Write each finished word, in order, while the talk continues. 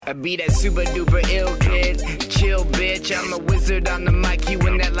I be that super duper ill kid. Chill, bitch. I'm a wizard on the mic. You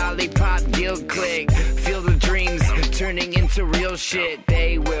in that lollipop guild click. Feel the dreams turning into real shit.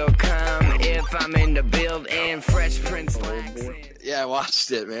 They will come if I'm in the build and Fresh Prince Laxon. Yeah, I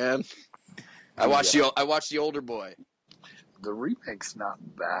watched it, man. I watched the older boy. The remake's not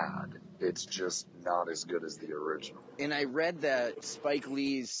bad. It's just not as good as the original. And I read that Spike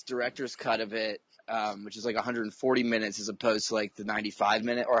Lee's director's cut of it, which is like 140 minutes as opposed to like the 95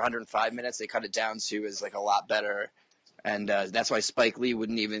 minute or 105 minutes they cut it down to, is like a lot better. And that's why Spike Lee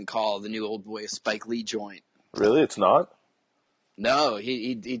wouldn't even call the new old boy a Spike Lee joint. Really? It's not? No,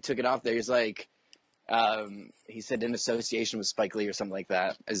 he took it off there. He's like, he said in association with Spike Lee or something like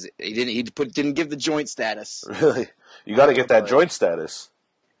that. As he didn't give the joint status. Really? You got to get that joint status.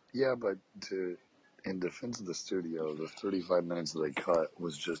 Yeah, but in defense of the studio, the 35 minutes that they cut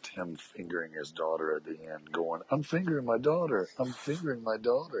was just him fingering his daughter at the end, going, "I'm fingering my daughter. I'm fingering my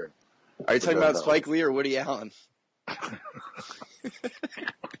daughter." Are you talking about Spike Lee or Woody Allen?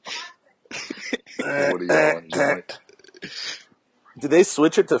 Woody Allen joint. Did they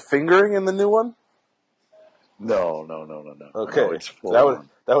switch it to fingering in the new one? No. Okay, no, it's full that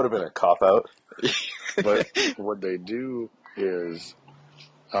would have been a cop out. But what they do is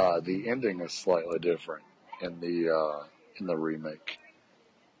the ending is slightly different in the remake.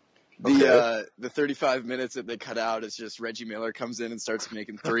 The 35 minutes that they cut out is just Reggie Miller comes in and starts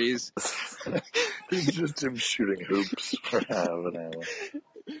making threes. It's just him shooting hoops for half an hour.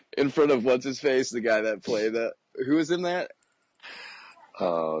 In front of what's his face, the guy that played that. Who was in that?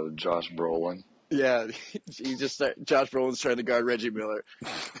 Josh Brolin. Yeah, Josh Brolin's trying to guard Reggie Miller.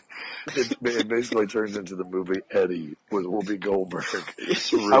 It basically turns into the movie Eddie with Whoopi Goldberg.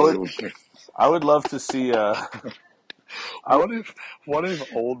 It's really weird. I would love to see. What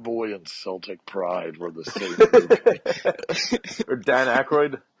if Old Boy and Celtic Pride were the same movie? Or Dan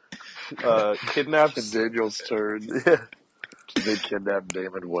Aykroyd kidnaps Daniel Stern. Yeah. They kidnap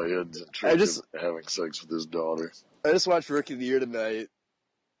Damon Wayans and trick him having sex with his daughter. I just watched Rookie of the Year tonight.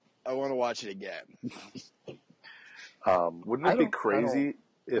 I want to watch it again. Wouldn't it be crazy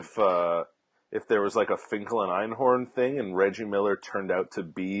if there was like a Finkel and Einhorn thing and Reggie Miller turned out to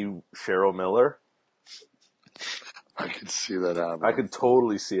be Cheryl Miller? I could see that happening. I could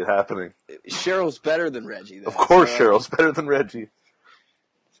totally see it happening. Cheryl's better than Reggie, though. Of course, Cheryl's better than Reggie.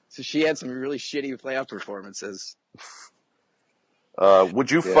 So she had some really shitty playoff performances. Would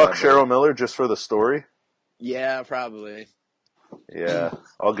you fuck Cheryl Miller just for the story? Yeah, probably. Yeah,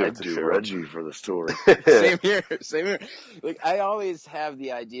 I'll give it to Cheryl. Reggie for the story. Same here. Like, I always have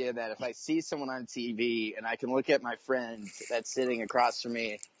the idea that if I see someone on TV and I can look at my friend that's sitting across from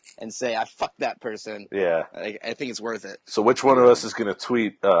me and say, I fucked that person. Yeah. I think it's worth it. So which one of us is going to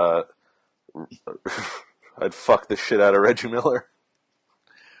tweet, I'd fuck the shit out of Reggie Miller?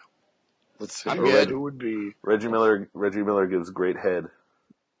 Let's see. I'm good. Who would be... Reggie Miller gives great head.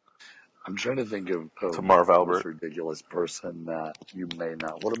 I'm trying to think of to Marv Albert. Ridiculous person that you may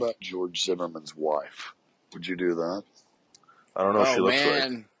not. What about George Zimmerman's wife? Would you do that? I don't know what she looks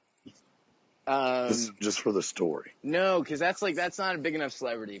like. Just for the story. No, because that's not a big enough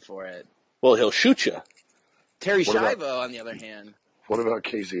celebrity for it. Well, he'll shoot you. Terry Schiavo, on the other hand. What about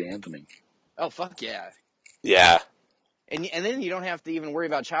Casey Anthony? Oh, fuck yeah. Yeah. And then you don't have to even worry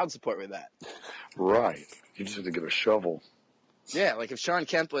about child support with that. Right. You just have to get a shovel. Yeah, like if Sean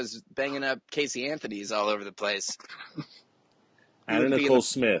Kemp was banging up Casey Anthony's all over the place. Anna Nicole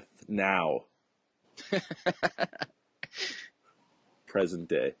Smith, now. Present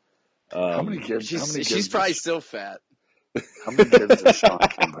day. How many kids? She's probably still fat. How many kids does Sean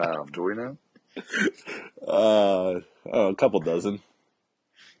Kemp have? Do we know? A couple dozen.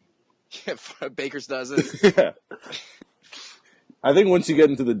 Yeah, a baker's dozen. Yeah. I think once you get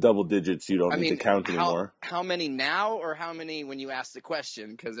into the double digits, you don't need to count anymore. How many now, or how many when you ask the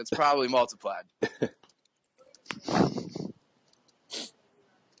question? Because it's probably multiplied.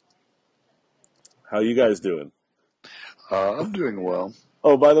 How you guys doing? I'm doing well.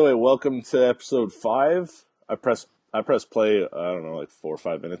 Oh, by the way, welcome to episode 5. I pressed play, I don't know, like 4 or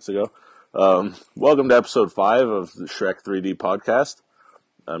 5 minutes ago. Welcome to episode 5 of the Shrek 3D podcast.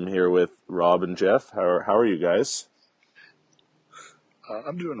 I'm here with Rob and Jeff. How are you guys?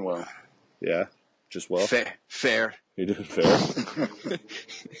 I'm doing well. Yeah, just well. Fair. You're doing fair.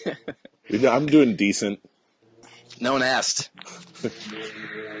 I'm doing decent. No one asked.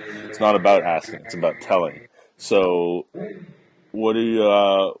 It's not about asking; it's about telling. So, what do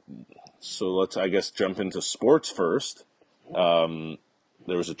you? So let's, I guess, jump into sports first. There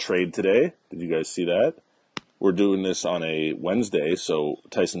was a trade today. Did you guys see that? We're doing this on a Wednesday, so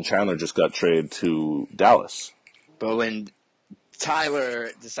Tyson Chandler just got traded to Dallas. But when Tyler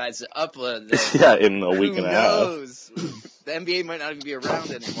decides to upload this, Yeah, in a week who and a half. knows? The NBA might not even be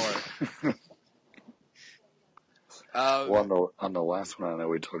around anymore. Well, on the last one, I know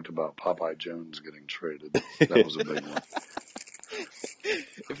we talked about Popeye Jones getting traded. That was a big one.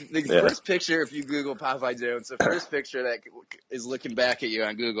 The first picture, if you Google Popeye Jones, the first picture that is looking back at you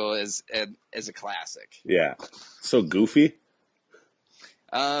on Google is a classic. Yeah. So goofy.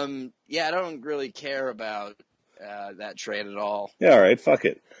 Yeah, I don't really care about that trade at all. Yeah, all right, fuck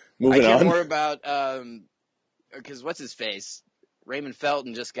it. Moving I care on. more about because what's his face? Raymond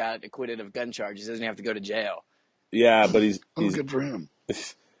Felton just got acquitted of gun charges. He doesn't have to go to jail. Yeah, but he's good for him.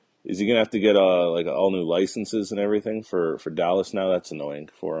 Is he gonna have to get like all new licenses and everything for Dallas now? That's annoying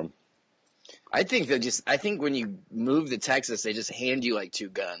for him. I think when you move to Texas, they just hand you like 2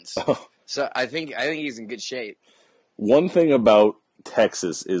 guns. So I think he's in good shape. One thing about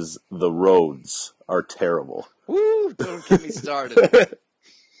Texas is the roads are terrible. Woo! Don't get me started.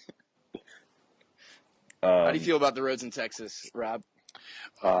 How do you feel about the roads in Texas, Rob?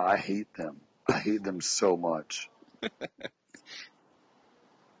 I hate them. I hate them so much.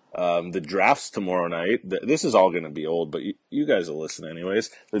 The draft's tomorrow night. This is all going to be old, but you guys will listen anyways.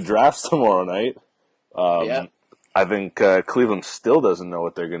 The draft's tomorrow night. Yeah. I think Cleveland still doesn't know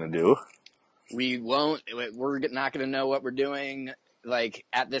what they're going to do. We won't. We're not going to know what we're doing like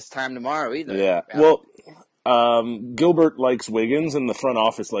at this time tomorrow either. Yeah. Well, Gilbert likes Wiggins, and the front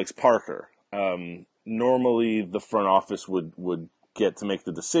office likes Parker. Normally, the front office would get to make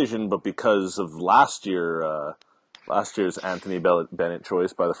the decision, but because of last year's Anthony Bennett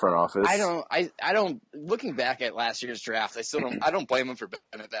choice by the front office, I don't. Looking back at last year's draft, I don't blame him for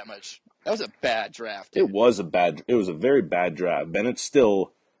Bennett that much. That was a bad draft. It was a very bad draft. Bennett's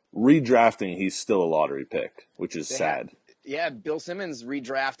still redrafting. He's still a lottery pick, which is sad. Bill Simmons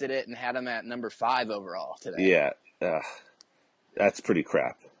redrafted it and had him at number 5 overall today. Yeah, that's pretty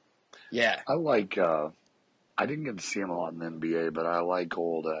crap. Yeah, I like. I didn't get to see him a lot in the NBA, but I like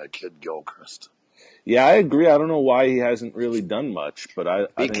old Kid Gilchrist. Yeah, I agree. I don't know why he hasn't really done much, but I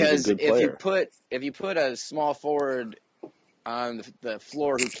think he's a good player. If you put a small forward on the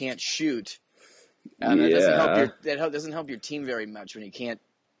floor who can't shoot, that doesn't help your team very much when you can't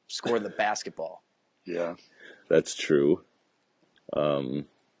score the basketball. Yeah, that's true.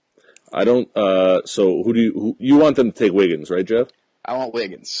 I don't. So who you want them to take Wiggins, right, Jeff? I want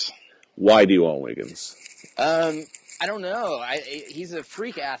Wiggins. Why do you want Wiggins? I don't know. He's a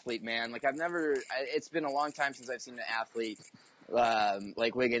freak athlete, man. Like it's been a long time since I've seen an athlete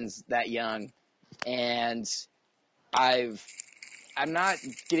like Wiggins that young, and I'm not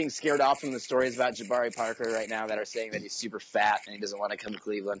getting scared off from the stories about Jabari Parker right now that are saying that he's super fat and he doesn't want to come to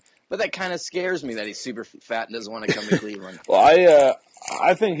Cleveland. But that kind of scares me that he's super fat and doesn't want to come to Cleveland. Well,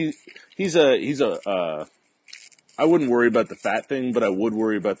 I think he's a. I wouldn't worry about the fat thing, but I would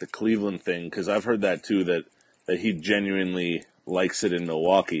worry about the Cleveland thing because I've heard that too. That he genuinely likes it in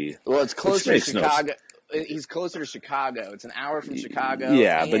Milwaukee. Well, it's closer to Chicago. He's closer to Chicago. It's an hour from Chicago.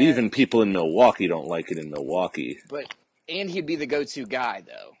 Yeah, but even people in Milwaukee don't like it in Milwaukee. And he'd be the go-to guy,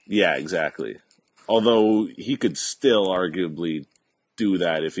 though. Yeah, exactly. Although he could still arguably do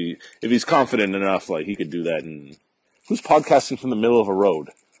that if he's confident enough. Like he could do that. Who's podcasting from the middle of a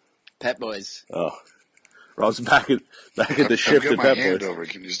road? Pet Boys. Oh, Rob's back at the shift at Pet Boys. Over.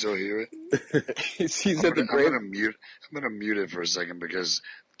 Can you still hear it? I'm gonna mute it for a second because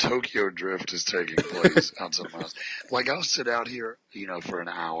Tokyo Drift is taking place outside my house. Like I'll sit out here, for an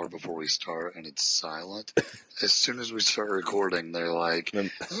hour before we start, and it's silent. As soon as we start recording, they're like,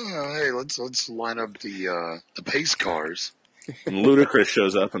 "Oh, hey, let's line up the pace cars." And Ludacris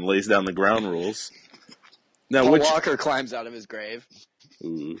shows up and lays down the ground rules. Now, Paul Walker climbs out of his grave.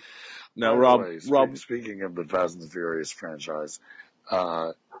 Ooh. Now, Rob, Rob. Speaking of the Fast and the Furious franchise,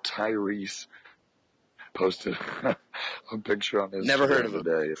 Tyrese posted a picture on Instagram Never heard of him.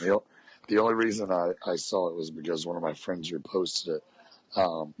 Today. The only reason I saw it was because one of my friends reposted it.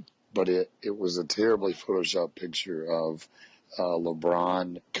 But it was a terribly photoshopped picture of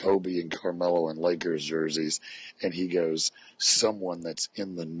LeBron, Kobe, and Carmelo in Lakers jerseys. And he goes, "Someone that's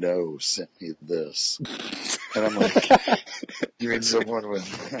in the know sent me this." And I'm like, you mean someone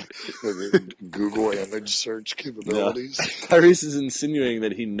with Google image search capabilities? Yeah. Tyrese is insinuating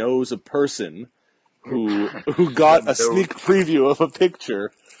that he knows a person who got a sneak preview of a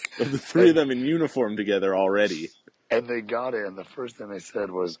picture of the three of them in uniform together already. And they got it, and the first thing they said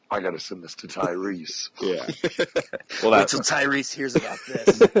was, "I got to send this to Tyrese." Yeah. Well, wait till Tyrese hears about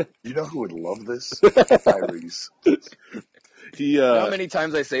this. You know who would love this? Tyrese. How many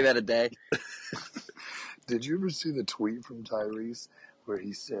times I say that a day? Did you ever see the tweet from Tyrese where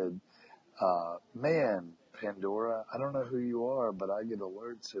he said, "Man, Pandora, I don't know who you are, but I get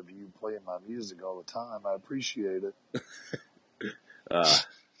alerts of you playing my music all the time. I appreciate it.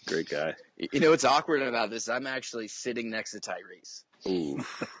 Great guy. You know what's awkward about this? I'm actually sitting next to Tyrese. Ooh.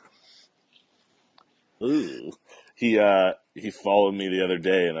 Ooh. He followed me the other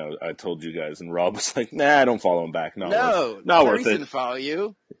day, and I told you guys, and Rob was like, "Nah, don't follow him back. Not Tyrese worth it." didn't follow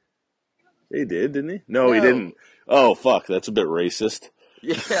you. He did, didn't he? No, he didn't. Oh, fuck, that's a bit racist.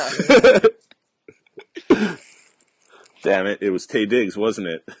 Yeah. Damn it, it was Tay Diggs, wasn't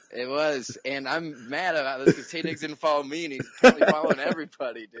it? It was, and I'm mad about this because Tay Diggs didn't follow me, and he's probably following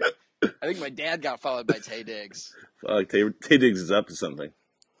everybody, dude. I think my dad got followed by Tay Diggs. Fuck, Tay Diggs is up to something.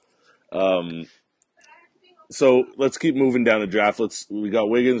 So let's keep moving down the draft. We got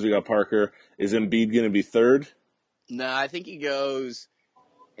Wiggins, we got Parker. Is Embiid going to be third? No, I think he goes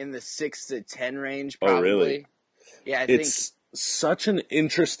in the 6 to 10 range, probably. Oh, really? Yeah, I think it's such an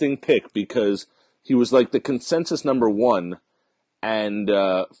interesting pick because he was like the consensus number one. And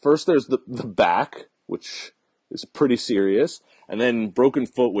first there's the back, which is pretty serious. And then broken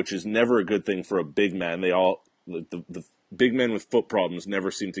foot, which is never a good thing for a big man. The big men with foot problems never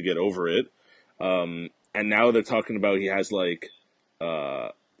seem to get over it. And now they're talking about he has like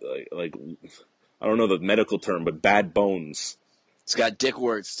I don't know the medical term, but bad bones. it's got dick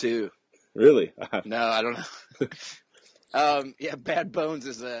warts, too. Really? No, I don't know. Yeah, bad bones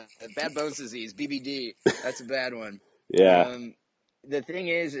disease, BBD. That's a bad one. Yeah. The thing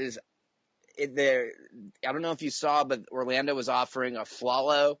is I don't know if you saw, but Orlando was offering a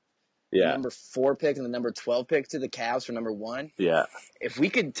Flalo, the number 4 pick and the number 12 pick to the Cavs for number 1. Yeah. If we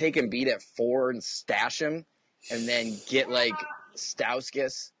could take Embiid at 4 and stash him, and then get like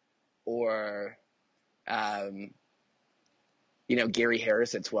Stauskas or, Gary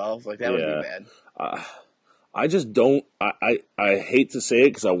Harris at 12, like that would be bad. I just don't. I hate to say it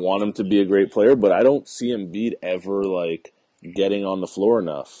because I want him to be a great player, but I don't see Embiid ever like getting on the floor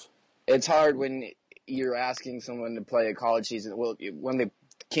enough. It's hard when you're asking someone to play a college season. Well, when they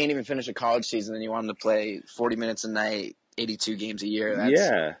can't even finish a college season, and you want them to play 40 minutes a night, 82 games a year.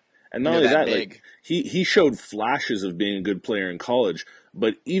 Yeah, and not only that, like he showed flashes of being a good player in college,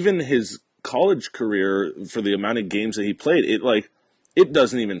 but even his college career for the amount of games that he played, it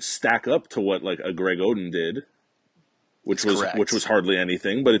doesn't even stack up to what like a Greg Oden did, which was hardly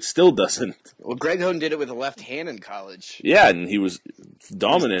anything, but it still doesn't. Well, Greg Oden did it with a left hand in college. Yeah, and he was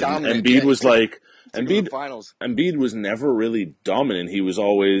dominant. Embiid was like Embiid was never really dominant. He was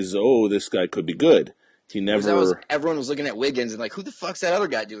always, this guy could be good. He never. Everyone was looking at Wiggins and like, who the fuck's that other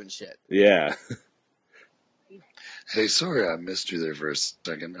guy doing shit? Yeah. Hey, sorry I missed you there for a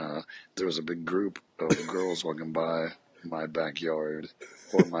second. There was a big group of girls walking by my backyard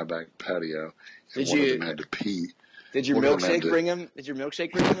or my back patio. And one of them had to pee. Did your milkshake bring him? Did your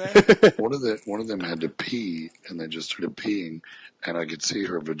milkshake bring him there? One of them had to pee, and they just started peeing, and I could see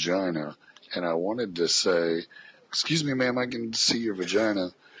her vagina. And I wanted to say, "Excuse me, ma'am, I can see your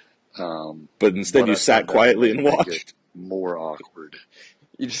vagina." But instead, you sat quietly and watched. More awkward.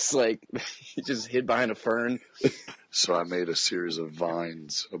 You just hid behind a fern. So I made a series of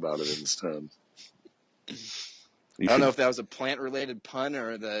vines about it instead. I don't know if that was a plant-related pun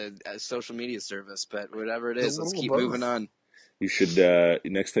or the social media service, but whatever it is, let's keep moving on. You should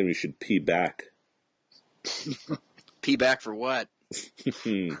next time you should pee back. Pee back for what?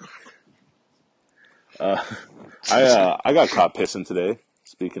 I got caught pissing today.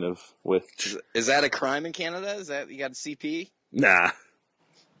 Speaking of which, is that a crime in Canada? Is that you got a CP? Nah,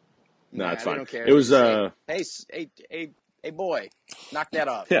 it's fine. Don't care. It was hey boy, knock that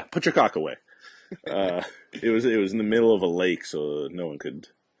off. Yeah, put your cock away. It was in the middle of a lake, so no one could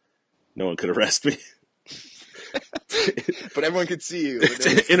arrest me. But everyone could see you.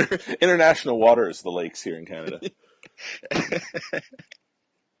 International waters, the lakes here in Canada.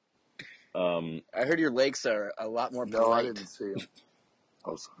 I heard your lakes are a lot more polite. No, I didn't see them.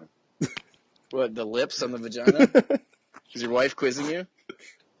 Oh, sorry. What, the lips on the vagina? Is your wife quizzing you?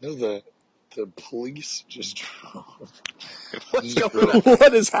 No, the police just drove. What's going on?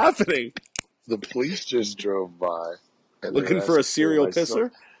 What is happening? The police just drove by. And looking for a serial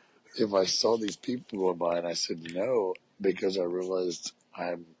pisser? If I saw these people going by, and I said no, because I realized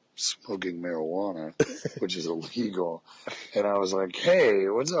I'm smoking marijuana, which is illegal. And I was like, hey,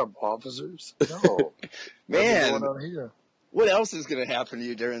 what's up, officers? No. Man. What's going on here? What else is going to happen to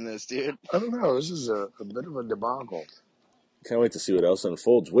you during this, dude? I don't know. This is a bit of a debacle. Can't wait to see what else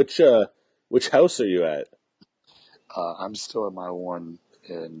unfolds. Which house are you at? I'm still at my one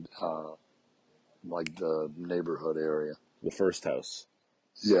in like the neighborhood area. The first house.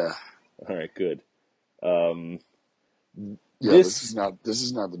 Yeah. All right, good. Yeah, this is not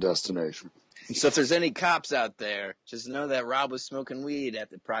the destination. So if there's any cops out there, just know that Rob was smoking weed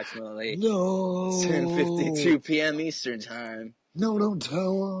at approximately No. 7:52 p.m. Eastern time. No, don't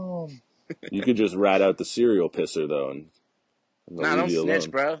tell him. You could just rat out the serial pisser, though, and Nah, don't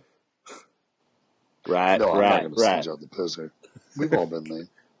snitch, bro. Rat, No, I'm not rat, going to rat. snitch out the pisser. We've all been there.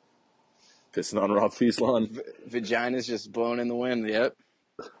 Pissing on Rob Fieslon. Vagina's just blown in the wind, yep.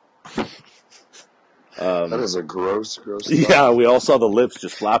 That is a gross Yeah, thought. we all saw the lips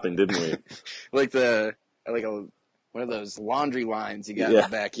just flapping, didn't we? Like one of those laundry lines you got in Yeah. the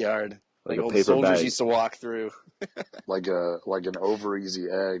backyard. Like Like a old paper soldiers bag. used to walk through. Like an over easy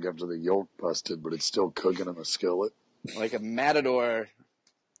egg after the yolk busted, but it's still cooking in the skillet. Like a matador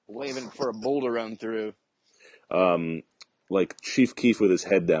waving for a bull to run through. Like Chief Keef with his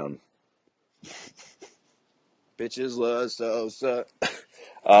head down. Bitches love so.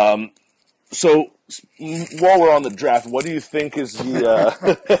 So, while we're on the draft, what do you think is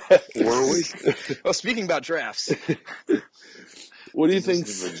the... Were we? Well, speaking about drafts. what do you Is this think...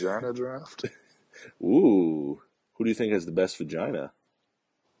 the vagina draft? Ooh. Who do you think has the best vagina?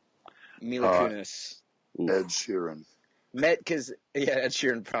 Mila Kunis. Oof. Ed Sheeran. Ed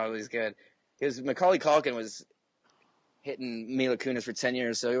Sheeran probably is good. Because Macaulay Culkin was hitting Mila Kunis for 10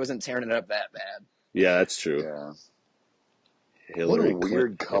 years, so he wasn't tearing it up that bad. Yeah, that's true. Yeah. Hillary What a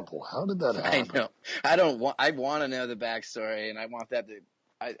weird couple. How did that happen? I know. I want to know the backstory, and I want that to.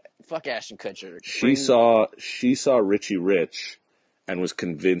 Fuck Ashton Kutcher. She saw Richie Rich and was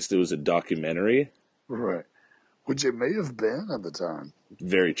convinced it was a documentary. Right. Which it may have been at the time.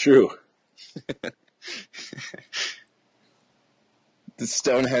 Very true. The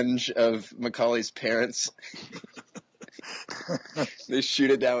Stonehenge of Macaulay's parents. They shoot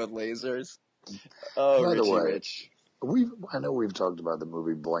it down with lasers. Oh, By the Richie way, Rich. I know we've talked about the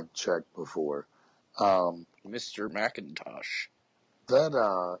movie Blank Check before. Mr. McIntosh.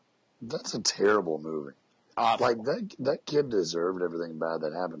 That's a terrible movie. Awful. Like that kid deserved everything bad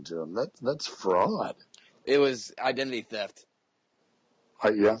that happened to him. That's fraud. It was identity theft.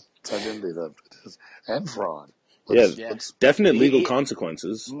 Yeah, it's identity theft and fraud. Definite legal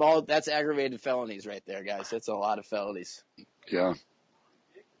consequences. That's aggravated felonies right there, guys. That's a lot of felonies. Yeah.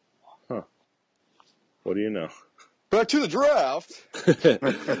 Huh. What do you know? Back to the draft.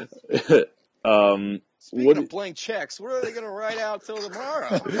 Speaking of blank checks, what are they going to write out till tomorrow?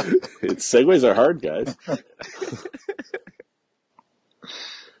 Segues are hard, guys.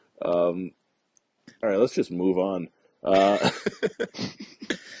 All right, let's just move on.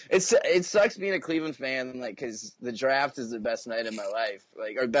 It sucks being a Cleveland fan, like, because the draft is the best night of my life,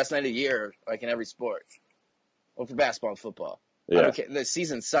 like, or best night of the year, like in every sport. Well, for basketball and football. Yeah. The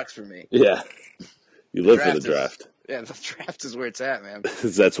season sucks for me. Yeah. You live for the draft. The draft is where it's at, man.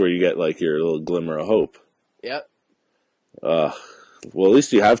 Because that's where you get, like, your little glimmer of hope. Yep. Well, at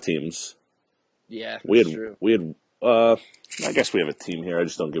least you have teams. Yeah, true. I guess we have a team here. I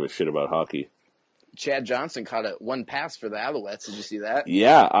just don't give a shit about hockey. Chad Johnson caught one pass for the Alouettes. Did you see that?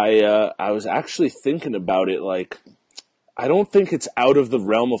 Yeah, I was actually thinking about it. Like, I don't think it's out of the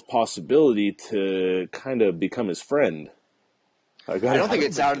realm of possibility to kind of become his friend. I don't think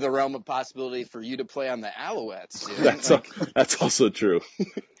it's out of the realm of possibility for you to play on the Alouettes. Dude. That's also true.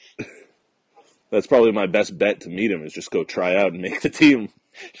 That's probably my best bet to meet him is just go try out and make the team.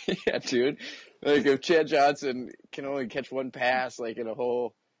 Yeah, dude. Like, if Chad Johnson can only catch one pass, like, in a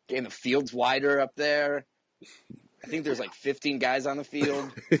whole game, the field's wider up there. I think there's, like, 15 guys on the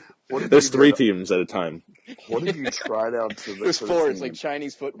field. There's 3 teams at a time. What if you tried out to the There's 4. team? It's like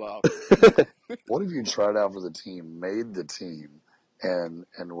Chinese football. What if you tried out for the team, made the team, and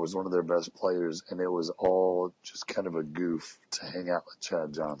was one of their best players, and it was all just kind of a goof to hang out with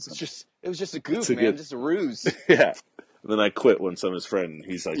Chad Johnson? It was just a goof, man. Just a ruse. Yeah. And then I quit once I'm his friend.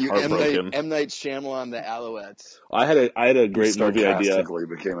 He's like heartbroken. M. Night Shyamalan, the Alouettes. I had a great movie idea. Sarcastically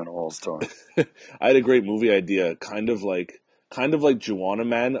became an all-star. I had a great movie idea, kind of like Juwanna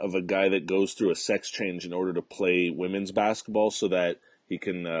Man, of a guy that goes through a sex change in order to play women's basketball so that he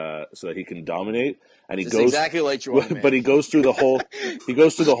can dominate. And he goes exactly like Juwanna Man. But he goes through the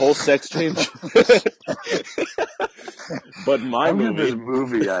whole sex change. But my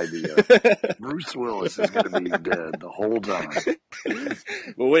movie idea, Bruce Willis is going to be dead the whole time.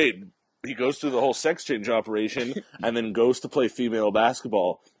 But wait, he goes through the whole sex change operation and then goes to play female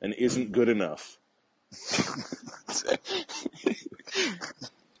basketball and isn't good enough.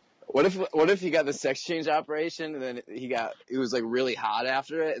 What if he got the sex change operation and then he was like really hot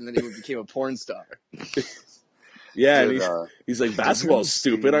after it and then he became a porn star? Yeah, and he's like, basketball's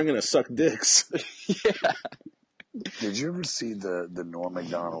stupid. I'm gonna suck dicks. Yeah. Did you ever see the Norm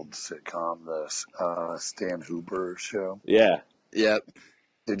Macdonald sitcom, the Stan Hooper show? Yeah. Yep.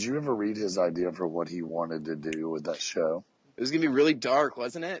 Did you ever read his idea for what he wanted to do with that show? It was gonna be really dark,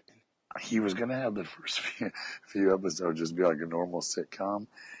 wasn't it? He was going to have the first few episodes just be like a normal sitcom.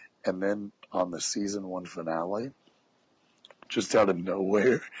 And then on the season 1 finale, just out of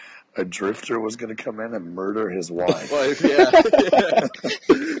nowhere, a drifter was going to come in and murder his wife. Well,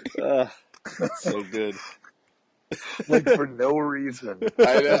 yeah. So good. Like, for no reason.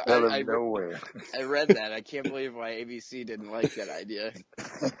 I know, Out of nowhere. I read that. I can't believe why ABC didn't like that idea.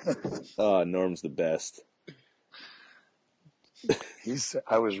 Norm's the best.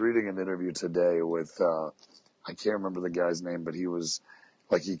 I was reading an interview today with, I can't remember the guy's name, but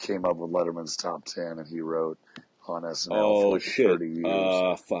he came up with Letterman's top 10 and he wrote on SNL for like 30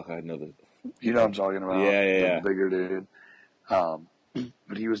 years. Fuck, I know that. You know what I'm talking about? Yeah. The bigger dude.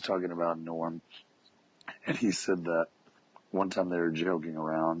 But he was talking about Norm, and he said that one time they were joking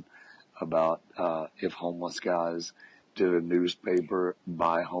around about if homeless guys did a newspaper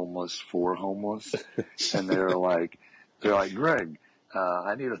by homeless for homeless, and they're like, Greg,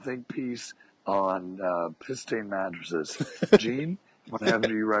 I need a think piece on piss-stained mattresses. Gene, I'm gonna have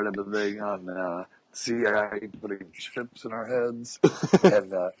you write up a thing on CIA putting chips in our heads,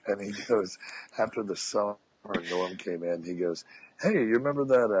 and he goes, after the summer Norm came in, he goes, hey, you remember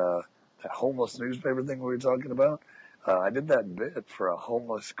that homeless newspaper thing we were talking about? I did that bit for a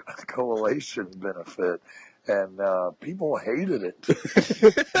homeless coalition benefit, and people hated it.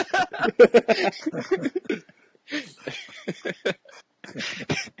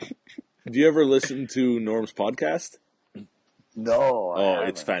 Do you ever listen to Norm's podcast? No.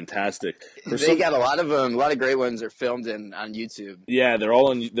 It's fantastic. They got a lot of them. A lot of great ones are filmed on YouTube. Yeah, they're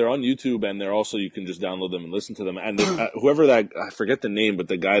on YouTube, and they're also, you can just download them and listen to them. And whoever I forget the name, but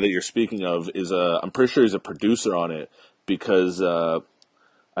the guy that you're speaking of is I'm pretty sure he's a producer on it, because I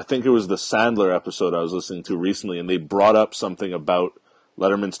think it was the Sandler episode I was listening to recently, and they brought up something about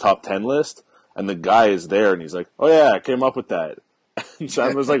Letterman's top 10 list, and the guy is there, and he's like, oh yeah, I came up with that. And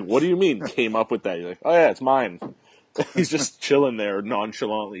Sandler's like, what do you mean came up with that? You're like, oh yeah, it's mine. He's just chilling there,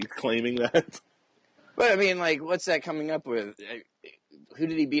 nonchalantly claiming that. But I mean, like, what's that coming up with? Who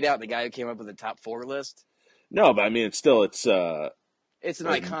did he beat out? The guy who came up with the top 4 list? No, but I mean, it's an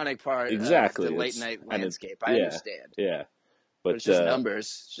iconic part exactly. of the late night landscape. I understand. Yeah. But it's just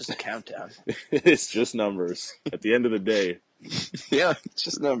numbers. It's just a countdown. It's just numbers. At the end of the day. Yeah, it's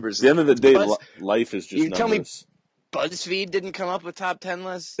just numbers. At the end of the day, life is just numbers. You tell me BuzzFeed didn't come up with top 10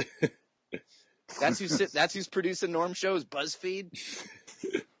 lists? That's who's producing Norm shows, BuzzFeed.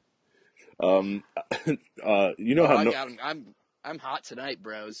 You know how I'm hot tonight,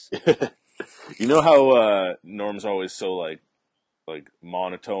 bros. You know how Norm's always so like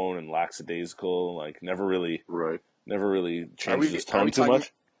monotone and lackadaisical, like never really changes his tone too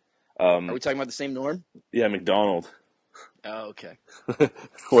much. Are we talking about the same Norm? Yeah, McDonald. Oh, okay.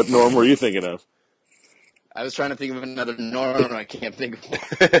 What Norm were you thinking of? I was trying to think of another Norm. I can't think of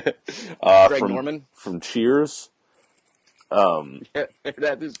Greg Norman from Cheers. Yeah,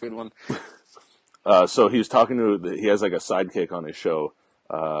 that is a good one. So he was talking he has like a sidekick on his show.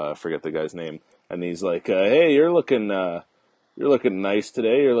 I forget the guy's name, and he's like, "Hey, you're looking nice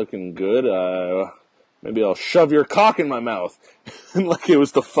today. You're looking good. Maybe I'll shove your cock in my mouth." And like it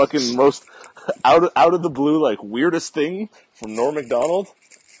was the fucking most out of the blue, like weirdest thing from Norm Macdonald.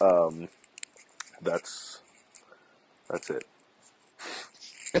 That's it.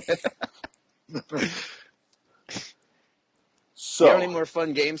 So, you have any more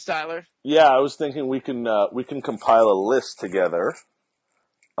fun games, Tyler? Yeah, I was thinking we can compile a list together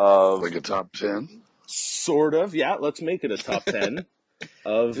of like a top 10. Sort of, yeah. Let's make it a top 10.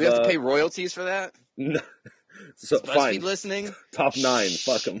 Of do we have to pay royalties for that? No, so is BuzzFeed fine. Listening? Top 9,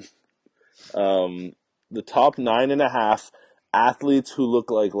 fuck them. The top 9.5 athletes who look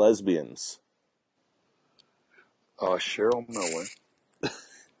like lesbians. Cheryl Miller,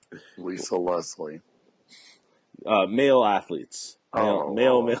 Lisa Leslie. Male athletes.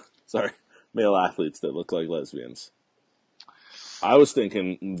 Male athletes that look like lesbians. I was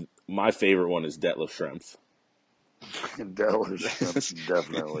thinking my favorite one is Detlef Schrempf. Detlef Schrempf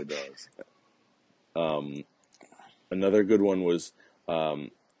definitely does. Another good one was,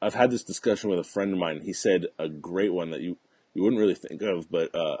 I've had this discussion with a friend of mine. He said a great one that you wouldn't really think of,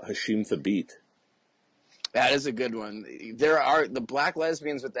 but Hashim Thabit. That is a good one. There are the black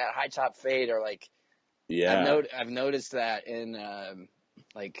lesbians with that high top fade are like, yeah. I've noticed that in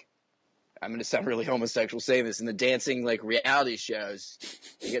like, I'm going to sound really homosexual saying this, in the dancing like reality shows,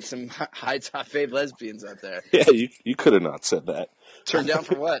 you get some high top fade lesbians out there. Yeah, you could have not said that. Turned down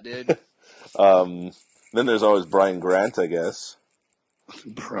for what, dude? Then there's always Brian Grant, I guess.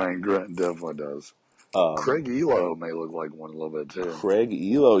 Brian Grant definitely does. Craig Elo may look like one a little bit too. Craig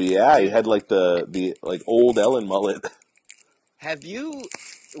Elo, yeah, he had like the like old Ellen mullet. Have you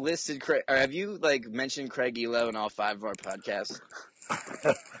listed Craig, or have you like mentioned Craig Elo in all 5 of our podcasts?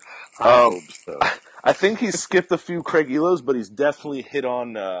 I hope so. I think he's skipped a few Craig Elos, but he's definitely hit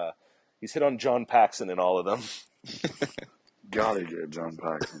on John Paxson in all of them. Gotta get John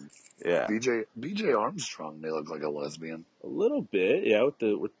Paxson. Yeah, BJ Armstrong may look like a lesbian. a little bit, yeah, with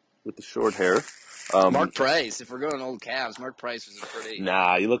the short hair. Mark Price, if we're going old Cavs, Mark Price was a pretty...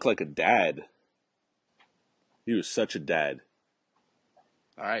 Nah, he looked like a dad. He was such a dad.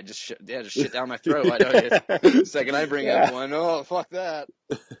 All right, just shit down my throat. Why don't you? The second I bring up one, oh, fuck that.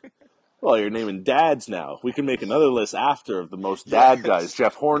 Well, you're naming dads now. We can make another list after of the most dad guys.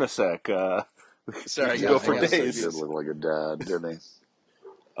 Jeff Hornacek. Sorry, go for days. He did look like a dad, didn't he?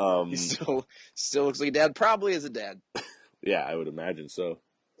 He still looks like a dad. Probably is a dad. Yeah, I would imagine so.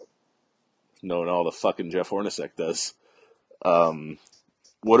 Knowing all the fucking Jeff Hornacek does.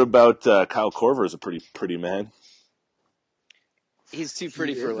 What about Kyle Korver? Is a pretty man. He's too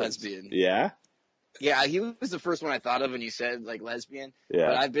pretty for a lesbian. Yeah. Yeah, he was the first one I thought of when you said like lesbian. Yeah.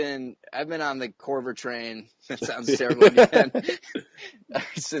 But I've been on the Korver train. That sounds terrible again.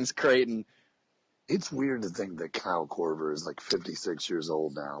 Since Creighton. It's weird to think that Kyle Korver is like 56 years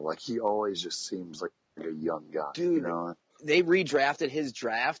old now. Like he always just seems like a young guy. Dude, you know? They redrafted his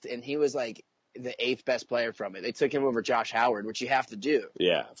draft, and he was like the 8th best player from it. They took him over Josh Howard, which you have to do.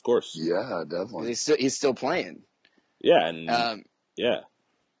 Yeah, of course. Yeah, definitely. He's still playing. Yeah, and yeah,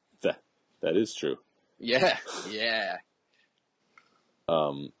 that is true. Yeah.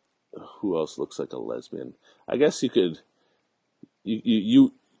 Who else looks like a lesbian? I guess you could.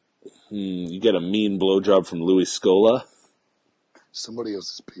 You get a mean blowjob from Louis Scola. Somebody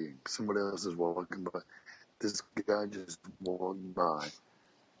else is peeing. Somebody else is walking by. This guy just walked by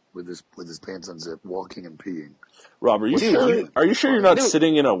with his pants unzipped, walking and peeing. Rob, are you sure you're not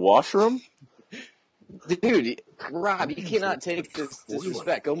sitting in a washroom? Dude, Rob, you cannot take this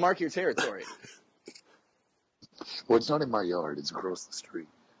disrespect. Go mark your territory. Well, it's not in my yard. It's across the street.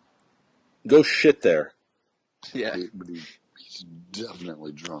 Go shit there. Yeah. But he's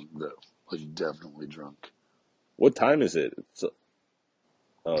definitely drunk, though. Like, definitely drunk. What time is it? It's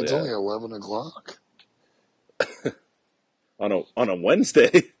only 11 o'clock. on a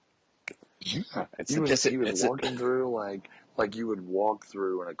Wednesday. Yeah. He was walking through like you would walk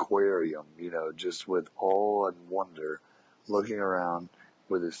through an aquarium, just with awe and wonder, looking around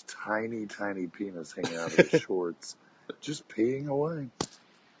with his tiny, tiny penis hanging out of his shorts, just peeing away.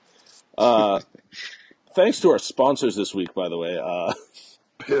 Thanks to our sponsors this week, by the way.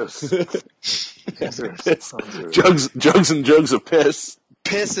 Piss. Piss. Jugs and jugs of piss.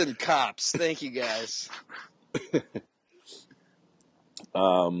 Piss and cops. Thank you, guys.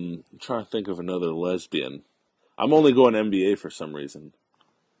 I'm trying to think of another lesbian. I'm only going NBA for some reason.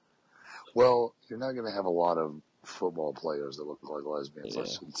 Well, you're not going to have a lot of football players that look like lesbians. Yeah.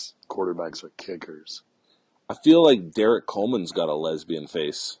 Since quarterbacks are kickers. I feel like Derek Coleman's got a lesbian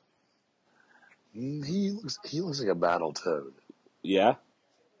face. He looks like a battle toad. Yeah?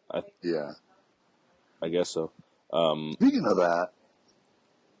 Yeah. I guess so. Speaking of that,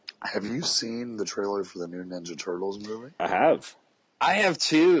 have you seen the trailer for the new Ninja Turtles movie? I have. I have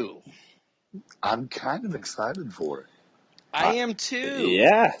too. I'm kind of excited for it. I am too.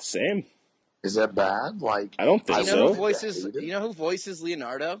 Yeah, same. Is that bad? Like, I don't think so. You know who voices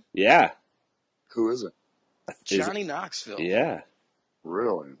Leonardo? Yeah. Who is it? Johnny Knoxville. Yeah.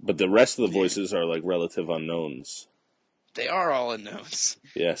 Really? But the rest of the voices are like relative unknowns. They are all unknowns.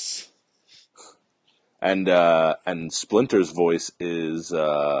 Yes. And Splinter's voice is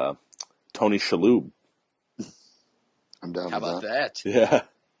Tony Shalhoub. I'm down How with about that? Yeah.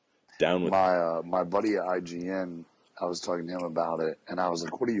 Down with my buddy at IGN. I was talking to him about it, and I was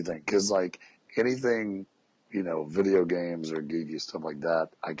like, "What do you think?" Because like anything, video games or geeky stuff like that,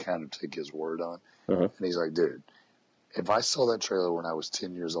 I kind of take his word on. Uh-huh. And he's like, "Dude, if I saw that trailer when I was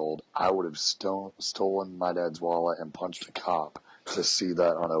 10 years old, I would have stolen my dad's wallet and punched a cop to see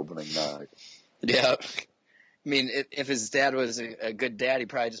that on opening night." Yeah. I mean, if his dad was a good dad, he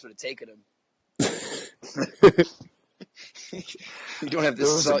probably just would have taken him. You don't have to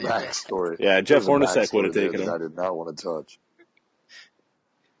salt your backstory. Yeah, Jeff Hornacek would have taken him. I did not want to touch.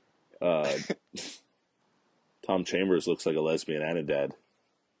 Tom Chambers looks like a lesbian and a dad.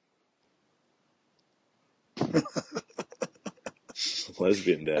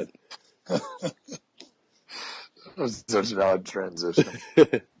 Lesbian dad. That was such an odd transition.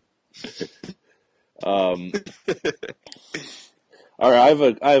 All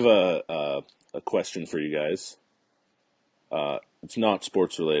right, I have a question for you guys. It's not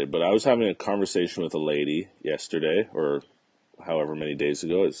sports related, but I was having a conversation with a lady yesterday, or however many days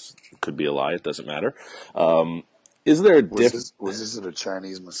ago. It could be a lie. It doesn't matter. Is there a Was this at a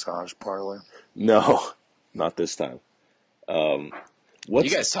Chinese massage parlor? No, not this time. You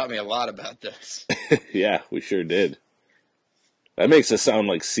guys taught me a lot about this. Yeah, we sure did. That makes us sound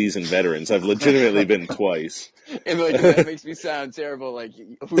like seasoned veterans. I've legitimately been twice. And that makes me sound terrible. Like,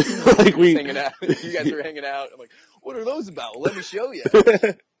 hanging out. You guys were hanging out. I'm like, what are those about? Well, let me show you.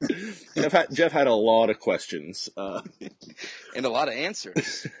 Jeff had a lot of questions. And a lot of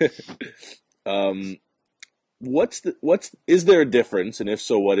answers. Is there a difference, and if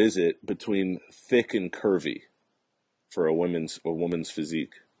so, what is it, between thick and curvy for a woman's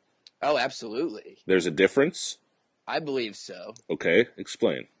physique? Oh, absolutely. There's a difference? I believe so. Okay,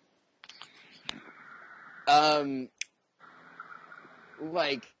 explain. Like,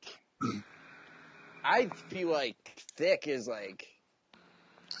 I feel like thick is like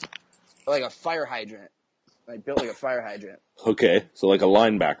a fire hydrant. Like, built like a fire hydrant. Okay, so like a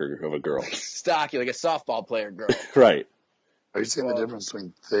linebacker of a girl. Stocky, like a softball player girl. Right. Are you saying the difference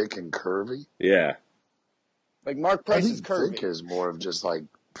between thick and curvy? Yeah. Like Mark Price is curvy. Thick is more of just like,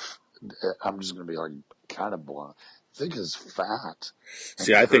 I'm just going to be like kind of blunt. Thick is fat.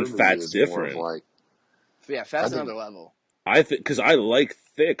 See, I think fat's different. Like, yeah, fat's another level. I think, because I like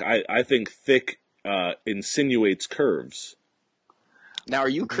thick. I think thick insinuates curves. Now, are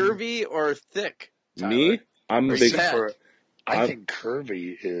you curvy or thick, Tyler? Me? I'm a big. I think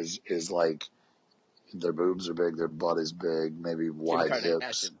curvy is like their boobs are big, their butt is big, maybe wide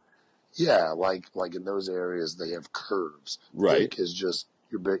hips. Yeah, like in those areas they have curves. Right. Thick is just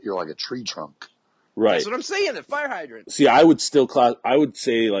you're like a tree trunk. Right. That's what I'm saying. The fire hydrant. See, I would say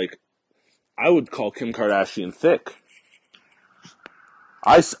I would call Kim Kardashian thick.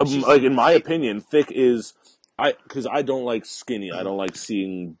 Like, in my opinion, thick is because I don't like skinny. I don't like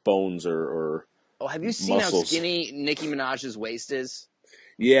seeing bones or Oh, have you seen muscles. How skinny Nicki Minaj's waist is?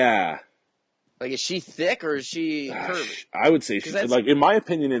 Yeah. Like, is she thick or is she curvy? I would say like, in my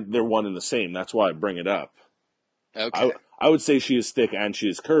opinion, they're one and the same. That's why I bring it up. Okay. I would say she is thick and she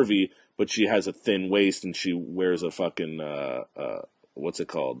is curvy, but she has a thin waist and she wears a fucking what's it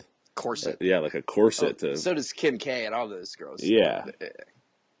called? Corset. Yeah, like a corset. So does Kim K and all those girls. Yeah.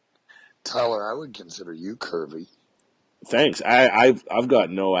 Tyler, I would consider you curvy. Thanks. I've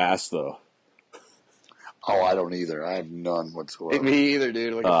got no ass though. Oh, I don't either. I have none whatsoever. Me either,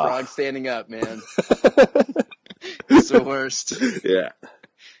 dude. Like a frog standing up, man. It's the worst. Yeah.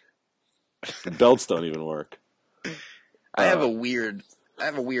 The belts don't even work. I have a weird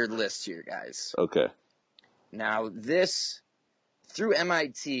list here, guys. Okay. Now, this, through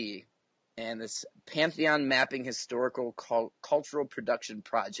MIT and this Pantheon Mapping Historical Cultural Production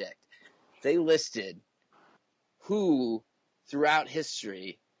Project, they listed who, throughout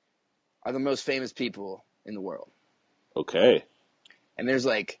history, are the most famous people in the world. Okay. And there's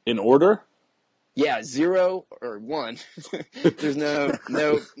like... In order? Yeah, 0 or 1. There's no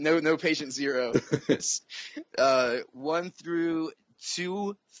patient 0. 1 through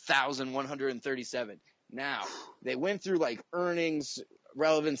 2,137. Now, they went through like earnings,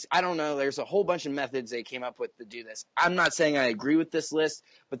 relevance. I don't know. There's a whole bunch of methods they came up with to do this. I'm not saying I agree with this list,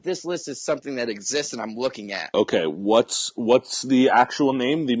 but this list is something that exists and I'm looking at. Okay, what's the actual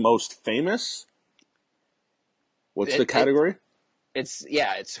name? The most famous? What's the category? It's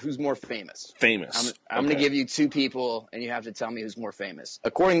who's more famous. Famous. I'm going to give you 2 people, and you have to tell me who's more famous,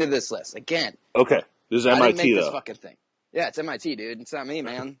 according to this list. Again. Okay, this is MIT, I didn't make though. this fucking thing. Yeah, it's MIT, dude. It's not me,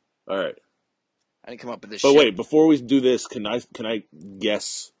 man. All right. I didn't come up with this But shit. wait, before we do this, can I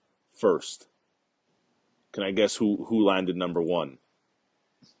guess first? Can I guess who landed number 1?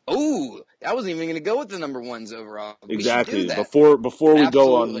 Oh, I wasn't even going to go with the number 1s overall. Exactly. We should do that. Before we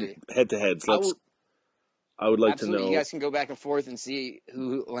go on head-to-heads, I would like to know. You guys can go back and forth and see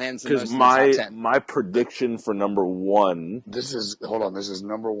who lands the most in the top 10. My prediction for number 1. This is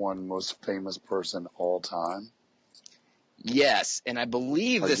number 1 most famous person all time. Yes, and I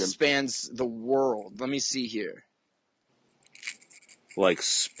believe this spans the world. Let me see here. Like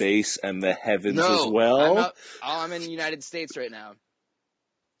space and the heavens as well? I'm in the United States right now.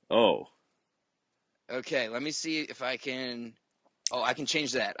 Oh. Okay, let me see if I can... Oh, I can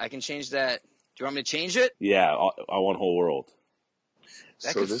change that. Do you want me to change it? Yeah, I want whole world.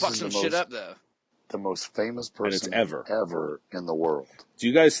 That could fuck some shit up, though. The most famous person ever in the world. Do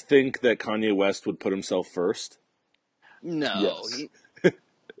you guys think that Kanye West would put himself first? No. Yes.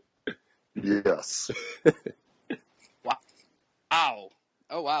 Yes. Wow.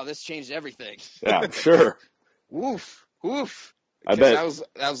 Oh, wow, this changed everything. Yeah, I'm sure. Woof. I Because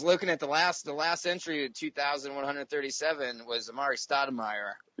bet. I was looking at the last entry of 2,137 was Amari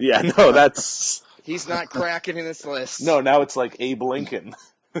Stoudemire. Yeah, no, that's He's not cracking in this list. no. Now it's like Abe Lincoln.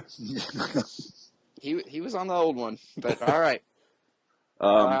 He was on the old one, but all right.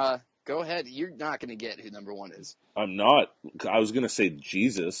 Go ahead. You're not going to get who number one is. I'm not. I was gonna say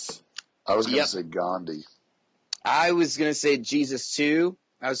Jesus. I was going to Yep. say Gandhi. I was going to say Jesus too.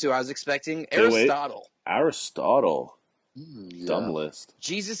 That was who I was expecting. Okay, wait. Aristotle. Aristotle. Yeah. Dumb list.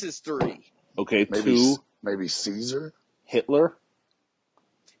 Jesus is 3. Okay, Maybe 2. maybe Caesar. Hitler.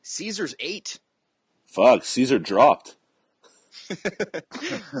 Caesar's 8. Fuck, Caesar dropped.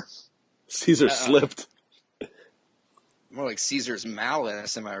 Caesar slipped. More like Caesar's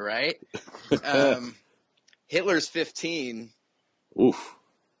malice, am I right? Hitler's 15. Oof,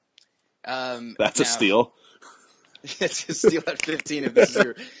 that's a now- steal. It's a steal at 15 if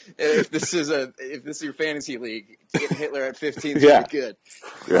this is your fantasy league. Getting Hitler at 15 is Yeah. pretty good.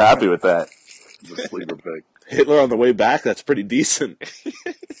 You're happy with that. The sleeper pick. Hitler on the way back, that's pretty decent.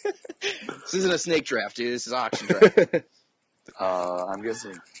 This isn't a snake draft, dude. This is auction draft. I'm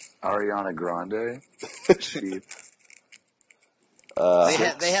guessing Ariana Grande. She,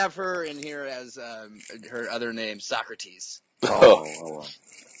 They have her in here as her other name, Socrates. oh.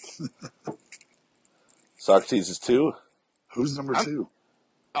 Socrates is 2. Who's number 2?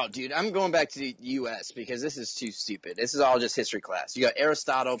 Oh, dude, I'm going back to the U.S. because this is too stupid. This is all just history class. You got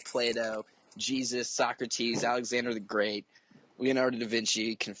Aristotle, Plato, Jesus, Socrates, Alexander the Great, Leonardo da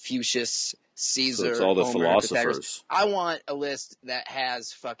Vinci, Confucius, Caesar, So it's all the Homer, philosophers. Pythagoras. I want a list that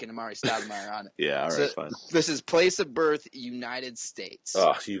has fucking Amari Stoudemire on it. Yeah, all right, So, fine. This is place of birth, United States.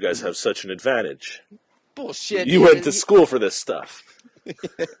 Oh, you guys have such an advantage. Bullshit. You dude. went to school for this stuff.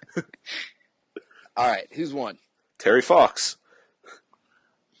 All right, who's won? Terry Fox.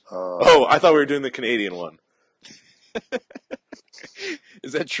 Oh, I thought we were doing the Canadian one.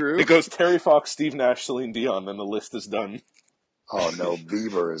 Is that true? It goes Terry Fox, Steve Nash, Celine Dion, then the list is done. Oh no,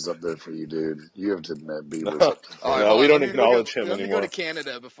 Bieber is up there for you, dude. You have to admit Bieber's up there. All right, No, hold we on, don't let me acknowledge him Let me anymore. go to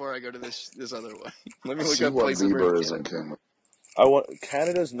Canada before I go to this other one. Let me look See up what place of Bieber birth. is in Canada. I want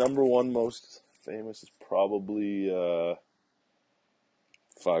Canada's number one most famous is probably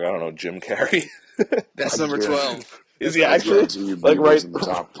fuck, I don't know, Jim Carrey. That's I number guarantee- 12. Is he I actually guarantee you like Bieber's right? in the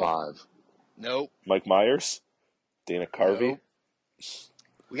top 5. Nope. Mike Myers, Dana Carvey. Nope.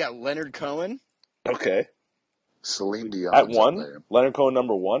 We got Leonard Cohen. Okay, Celine Dion at up 1. there. Leonard Cohen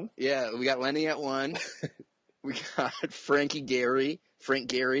number 1. Yeah, we got Lenny at 1. We got Frank Gehry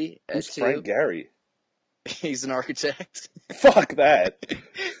at Who's 2. Frank Gehry? He's an architect. Fuck that. Did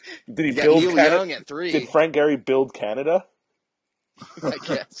he We got build Neil Canada? Young at 3. Did Frank Gehry build Canada? I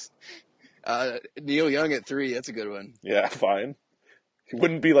guess. Neil Young at 3. That's a good one. Yeah, fine. He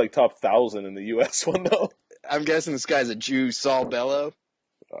wouldn't be like top 1,000 in the U.S. one though. I'm guessing this guy's a Jew, Saul Bellow.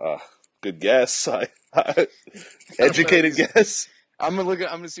 Good guess. Educated guess. I'm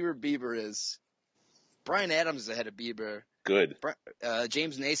gonna see where Bieber is. Bryan Adams is ahead of Bieber. Good.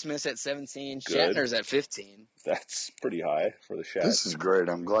 James Naismith's at 17. Good. Shatner's at 15. That's pretty high for the Shat. This is great.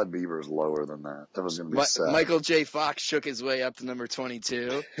 I'm glad Bieber's lower than that. That was going to be sad. Michael J. Fox shook his way up to number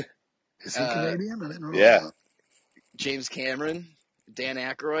 22. Is he Canadian? I didn't know Yeah. that. James Cameron, Dan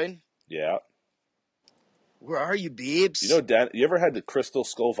Aykroyd. Yeah. Where are you, Biebs? You know, Dan, you ever had the Crystal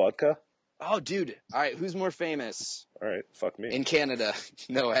Skull vodka? Oh, dude. All right, who's more famous All right, fuck me. in Canada?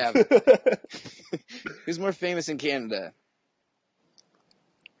 No, I haven't. Who's more famous in Canada?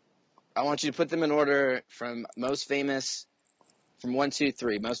 I want you to put them in order from most famous, from 1, 2,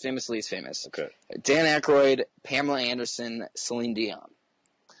 3. Most famous, least famous. Okay. Dan Aykroyd, Pamela Anderson, Celine Dion.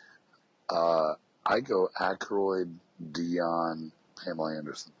 I go Aykroyd, Dion, Pamela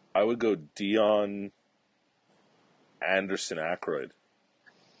Anderson. I would go Dion, Anderson, Aykroyd.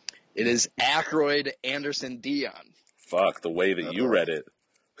 It is Aykroyd, Anderson, Dion. Fuck, the way that you read it.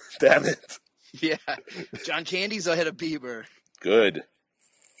 Damn it. Yeah. John Candy's ahead of Bieber. Good.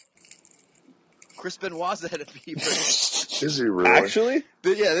 Chris Benoit's ahead of Bieber. Is he really? Actually?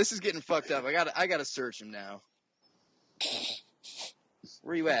 But yeah, this is getting fucked up. I gotta search him now.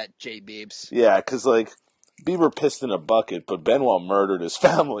 Where you at, J Biebs? Yeah, because, like, Bieber pissed in a bucket, but Benoit murdered his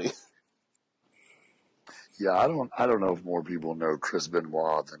family. Yeah, I don't know if more people know Chris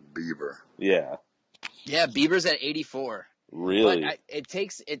Benoit than Bieber. Yeah. Yeah, Bieber's at 84. Really? But it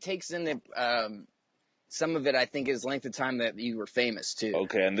takes in the some of it. I think is length of time that you were famous too.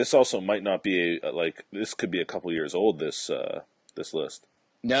 Okay, and this also might not be this could be a couple years old. This list.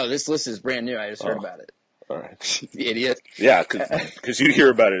 No, this list is brand new. I just heard about it. All right. You idiot. Yeah, because you hear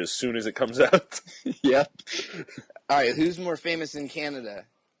about it as soon as it comes out. Yep. All right, who's more famous in Canada?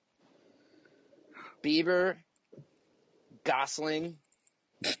 Bieber, Gosling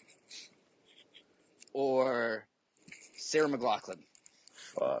or Sarah McLachlan.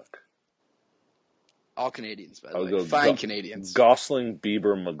 Fuck. All Canadians, by the I'll way. go Fine Canadians. Gosling,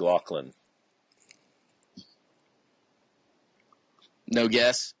 Bieber, McLaughlin. No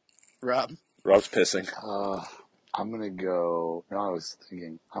guess, Rob? Rob's pissing. I'm going to go, no, I was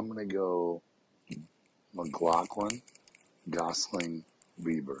thinking, I'm going to go McLaughlin, Gosling,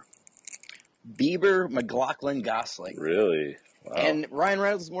 Bieber. Bieber, McLaughlin, Gosling. Really? Wow. And Ryan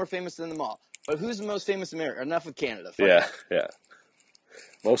Reynolds is more famous than them all. But who's the most famous American? Enough of Canada. Fuck Yeah, it. yeah.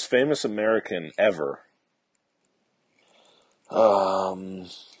 Most famous American ever.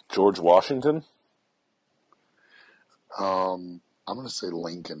 George Washington? I'm going to say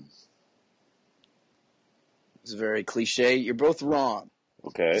Lincoln. It's very cliche. You're both wrong.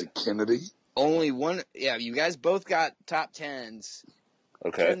 Okay. Is it Kennedy? Only one. Yeah, you guys both got top 10s.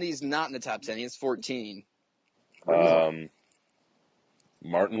 Okay. Kennedy's not in the top 10. He has 14. Martin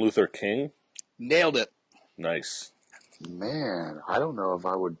Luther King? Nailed it. Nice. Man, I don't know if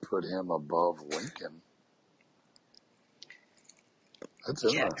I would put him above Lincoln. That's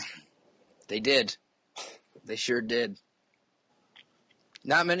interesting. They did. They sure did.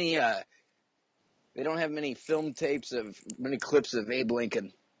 Not many, they don't have many film tapes many clips of Abe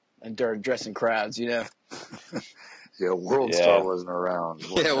Lincoln addressing crowds, you know? Yeah, World Star wasn't around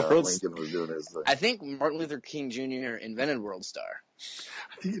when World Lincoln was doing his thing. I think Martin Luther King Jr. invented World Star.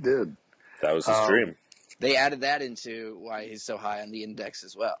 I think he did. That was his dream. They added that into why he's so high on the index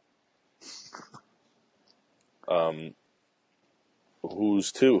as well.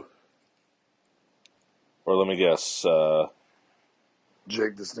 Who's two? Or let me guess.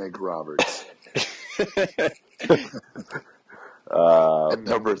 Jake the Snake Roberts. And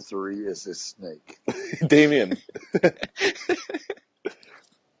number 3 is his snake. Damien.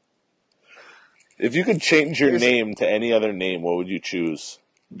 If you could change your name to any other name, what would you choose?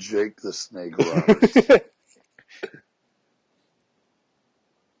 Jake the Snake Roberts.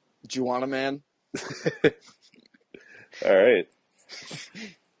 Juana Man. All right.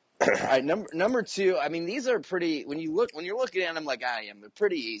 All right, number 2. I mean, these are pretty. When you're looking at them like I am, they're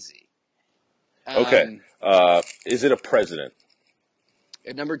pretty easy. Okay. Is it a president?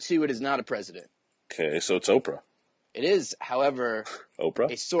 At number 2, it is not a president. Okay, so it's Oprah. It is, however,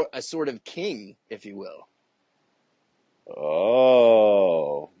 Oprah? a sort of king, if you will.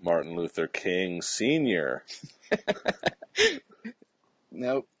 Oh, Martin Luther King Sr.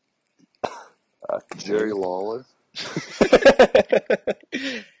 Nope. Jerry Lawler.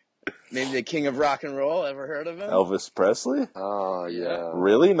 Maybe the king of rock and roll. Ever heard of him? Elvis Presley? Oh, yeah.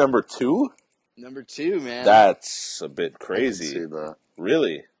 Really? Number 2? Number 2, man. That's a bit crazy. I can see that.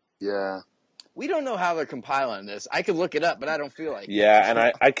 Really? Yeah. We don't know how they're compiling this. I could look it up, but I don't feel like it. Yeah, and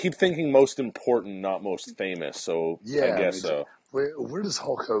I keep thinking most important, not most famous, so I guess so. Where does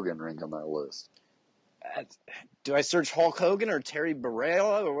Hulk Hogan rank on that list? Do I search Hulk Hogan or Terry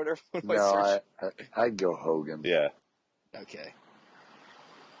Bollea or whatever? I'd go Hogan. Yeah. Okay.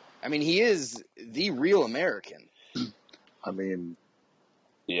 I mean, he is the real American. I mean,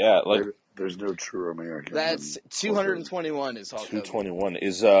 yeah, like there's no true American. That's 221 is Hulk 221.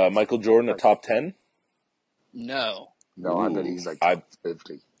 Is Michael Jordan a top 10? No. No, I bet he's like top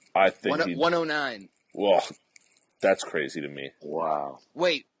 50. I think 109. Well, that's crazy to me. Wow.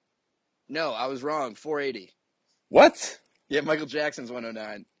 Wait. No, I was wrong. 480. What? Yeah, Michael Jackson's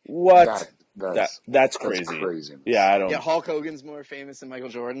 109. What? That's crazy. That's crazy. Yeah, I don't. Yeah, Hulk Hogan's more famous than Michael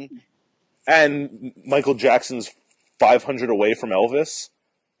Jordan. And Michael Jackson's 500 away from Elvis?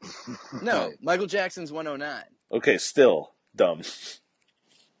 No, Michael Jackson's 109. Okay, still dumb.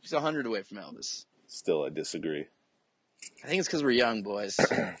 He's 100 away from Elvis. Still, I disagree. I think it's because we're young, boys. It's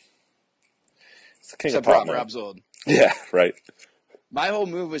the king Except of pop, Rob's old. Yeah, right. My whole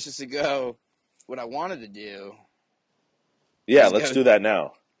move was just to go, what I wanted to do. Yeah, let's do that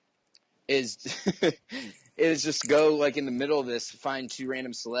now. Is just go like in the middle of this, find 2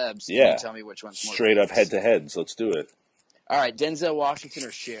 random celebs. Yeah. And tell me which one's more Straight up famous. head-to-heads. Let's do it. All right, Denzel Washington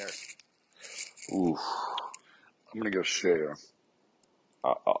or Cher? Oof. I'm going to go Cher.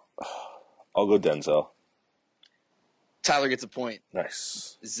 I'll go Denzel. Tyler gets a point.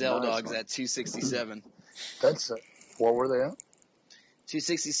 Nice. Zell Dog's at 267. That's what were they at?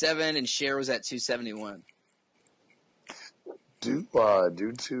 267, and Cher was at 271. Do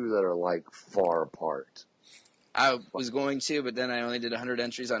 2 that are like far apart. I was going to, but then I only did 100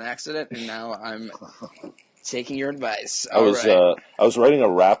 entries on accident, and now I'm taking your advice. I was writing a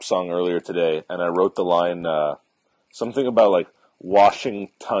rap song earlier today, and I wrote the line something about like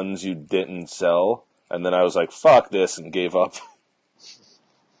washing tons you didn't sell, and then I was like, "Fuck this," and gave up.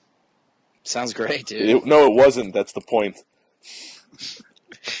 Sounds great, dude. No, it wasn't. That's the point.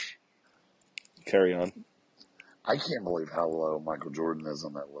 Carry on. I can't believe how low Michael Jordan is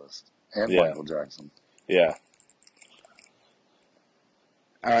on that list. And Yeah. Michael Jackson. Yeah.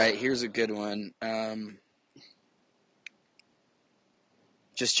 All right, here's a good one.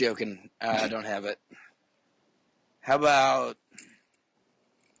 Just joking. I don't have it. How about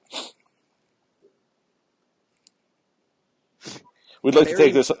We'd like to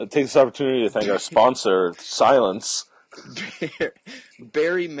take this opportunity to thank our sponsor, Silence.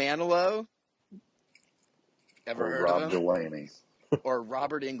 Barry Manilow? Ever Or heard Rob of him? Delaney. Or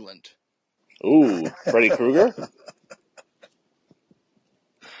Robert England? Ooh, Freddy Krueger?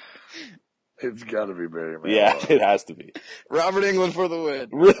 It's got to be Barry Manilow. Yeah, it has to be. Robert England for the win.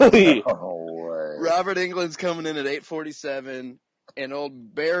 Really? No way. Robert England's coming in at 847, and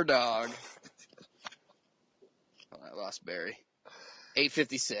old Bear Dog. Oh, I lost Barry.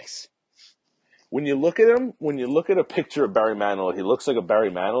 856. When you look at him, when you look at a picture of Barry Manilow, he looks like a Barry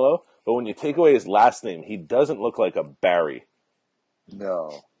Manilow, but when you take away his last name, he doesn't look like a Barry.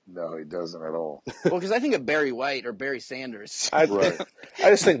 No, he doesn't at all. Well, because I think of Barry White or Barry Sanders. Right. I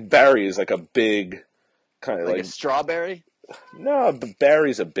just think Barry is like a big, kind of like like a strawberry? no, but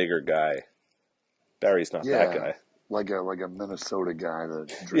Barry's a bigger guy. Barry's not that guy. Like a Minnesota guy that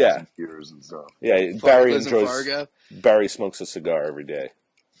drinks Yeah. beers and stuff. Yeah, Barry lives in enjoys. Fargo? Barry smokes a cigar every day.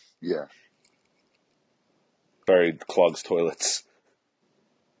 Yeah. Barry clogs toilets.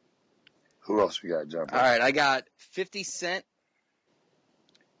 Who else we got jumping? All right, I got 50 Cent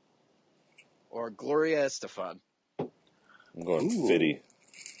or Gloria Estefan. I'm going Ooh. 50.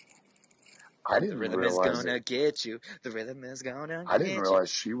 I The didn't rhythm is realize gonna get you. The rhythm is gonna I get didn't realize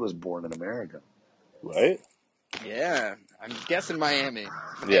she was born in America. Right? you. Yeah, I'm guessing Miami.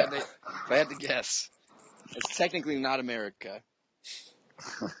 Yeah. If I had to guess. It's technically not America.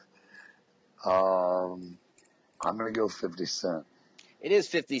 I'm gonna go 50 Cent. It is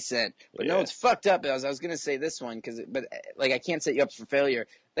 50 Cent. But no, Yeah. it's fucked up. I was going to say this one, but I can't set you up for failure.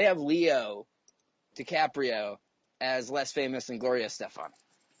 They have Leo DiCaprio as less famous than Gloria Estefan.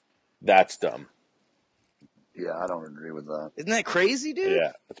 That's dumb. Yeah, I don't agree with that. Isn't that crazy, dude?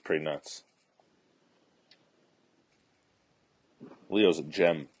 Yeah, that's pretty nuts. Leo's a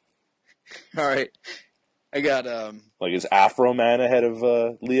gem. All right. I got Like, is Afro Man ahead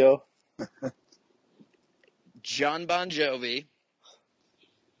of Leo? John Bon Jovi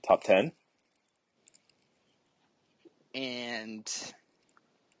Top 10? and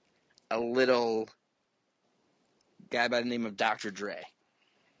a little guy by the name of Dr. Dre.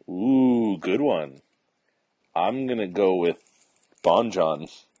 Ooh, good one. I'm going to go with Bon John.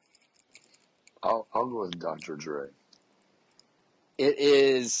 I'll go with Dr. Dre. It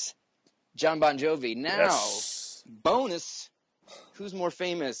is John Bon Jovi. Now, Yes. bonus, who's more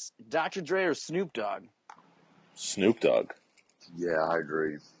famous, Dr. Dre or Snoop Dogg? Snoop Dogg. Yeah, I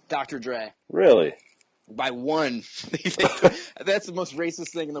agree. Dr. Dre. Really? By one. That's the most racist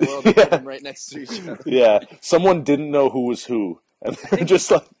thing in the world to put them right next to each other. Yeah. Someone didn't know who was who. And they're just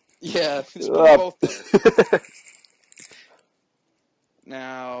like... Yeah, it's both there.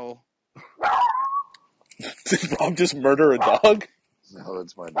 Now, Did Rob just murder a dog? No,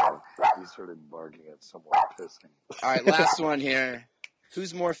 that's my dog. He started barking at someone pissing. all right, last one here.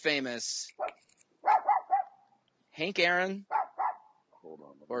 Who's more famous? Hank Aaron Hold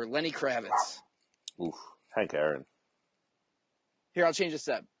on. or Lenny Kravitz? Oof. Hank Aaron. Here, I'll change this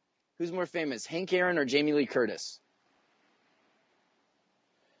up. Who's more famous, Hank Aaron or Jamie Lee Curtis?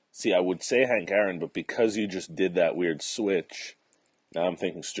 See, I would say Hank Aaron, but because you just did that weird switch, now I'm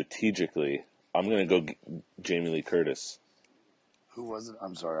thinking strategically, I'm going to go Jamie Lee Curtis. Who was it?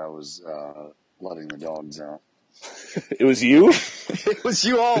 I'm sorry, I was letting the dogs out. It was you? It was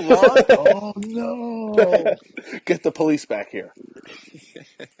you all along? Oh, no. Get the police back here.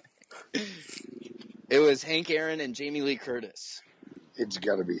 It was Hank Aaron and Jamie Lee Curtis. It's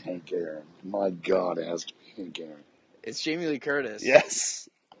got to be Hank Aaron. My God, it has to be Hank Aaron. It's Jamie Lee Curtis. Yes.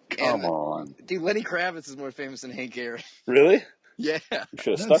 Come on. Dude, Lenny Kravitz is more famous than Hank Aaron. Really? Yeah. You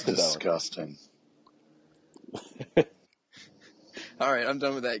should have That's stuck with that one. disgusting. All right, I'm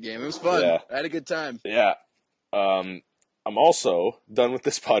done with that game. It was fun. Yeah. I had a good time. Yeah. I'm also done with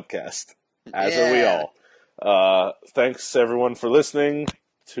this podcast, as are we Yeah. all. Thanks, everyone, for listening.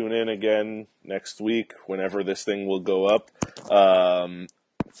 Tune in again next week, whenever this thing will go up.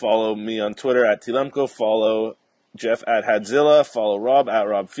 Follow me on Twitter at Tlemko. Follow Jeff at Hadzilla. Follow Rob at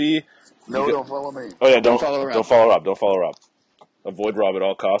RobFee. No, don't follow me. Oh, yeah, Don't follow Rob. Don't follow Rob. Don't follow Rob. Avoid Rob at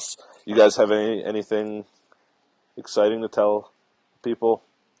all costs. You guys have anything exciting to tell people?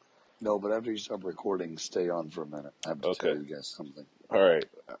 No, but after you stop recording, stay on for a minute. I have to Okay. tell you guys something. All right.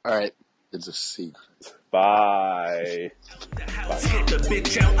 All right. It's a secret. Bye. Get the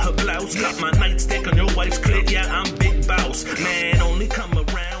bitch out her blouse. Got my nightstick on your wife's clit. Yeah, I'm big boss. Man, only come around.